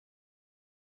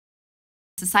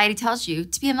Society tells you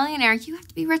to be a millionaire, you have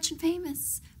to be rich and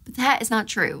famous. But that is not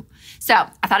true. So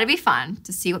I thought it'd be fun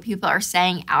to see what people are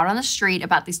saying out on the street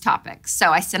about these topics. So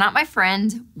I sent out my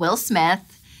friend, Will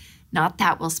Smith, not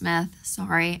that Will Smith,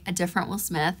 sorry, a different Will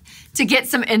Smith, to get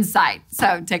some insight.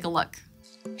 So take a look.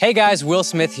 Hey guys, Will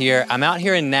Smith here. I'm out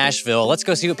here in Nashville. Let's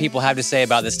go see what people have to say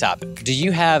about this topic. Do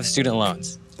you have student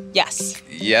loans? Yes.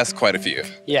 Yes, quite a few.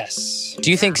 Yes.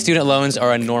 Do you think student loans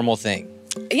are a normal thing?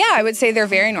 Yeah, I would say they're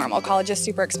very normal. College is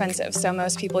super expensive, so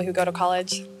most people who go to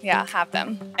college, have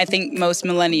them. I think most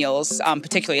millennials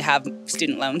particularly have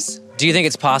student loans. Do you think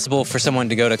it's possible for someone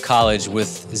to go to college with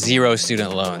 0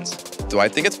 student loans? Do I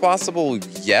think it's possible?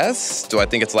 Yes. Do I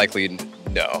think it's likely?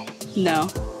 No. No.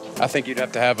 I think you'd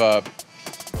have to have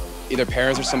either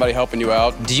parents or somebody helping you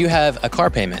out. Do you have a car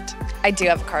payment? I do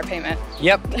have a car payment.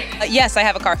 Yep. Yes, I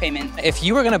have a car payment. If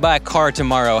you were gonna buy a car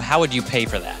tomorrow, how would you pay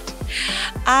for that?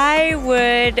 I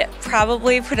would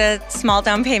probably put a small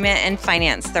down payment and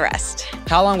finance the rest.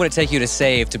 How long would it take you to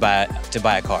save to buy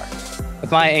a car?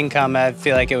 With my income, I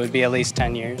feel like it would be at least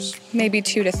 10 years. Maybe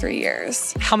 2 to 3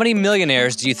 years. How many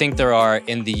millionaires do you think there are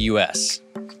in the US?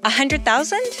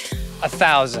 100,000?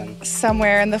 1,000.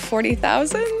 Somewhere in the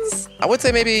 40,000s. I would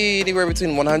say maybe anywhere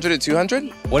between 100 and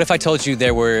 200. What if I told you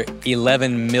there were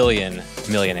 11 million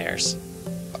millionaires?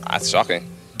 That's shocking.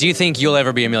 Do you think you'll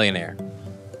ever be a millionaire?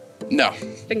 No.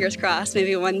 Fingers crossed,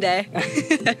 maybe one day.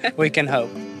 We can hope.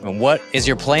 And what is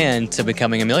your plan to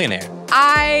becoming a millionaire?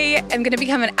 I am going to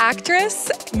become an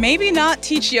actress. Maybe not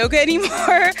teach yoga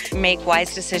anymore. Make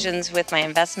wise decisions with my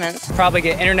investments. Probably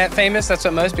get internet famous. That's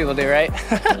what most people do, right?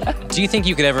 Do you think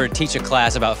you could ever teach a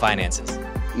class about finances?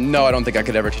 No, I don't think I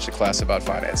could ever teach a class about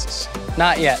finances.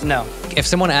 Not yet, no. If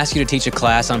someone asked you to teach a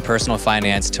class on personal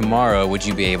finance tomorrow, would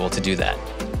you be able to do that?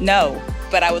 No,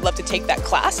 but I would love to take that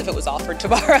class if it was offered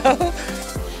tomorrow.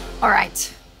 All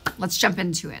right, let's jump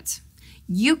into it.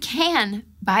 You can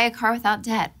buy a car without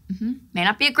debt. May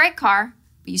not be a great car,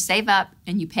 but you save up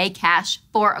and you pay cash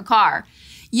for a car.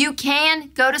 You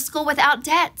can go to school without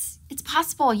debt. It's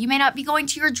possible. You may not be going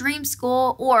to your dream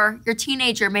school, or your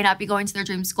teenager may not be going to their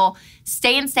dream school.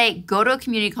 Stay in state, go to a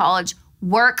community college,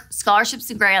 work, scholarships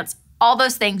and grants, all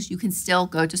those things. You can still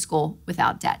go to school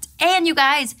without debt. And you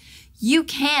guys, you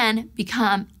can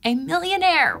become a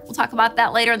millionaire. We'll talk about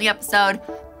that later in the episode,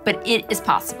 but it is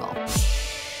possible.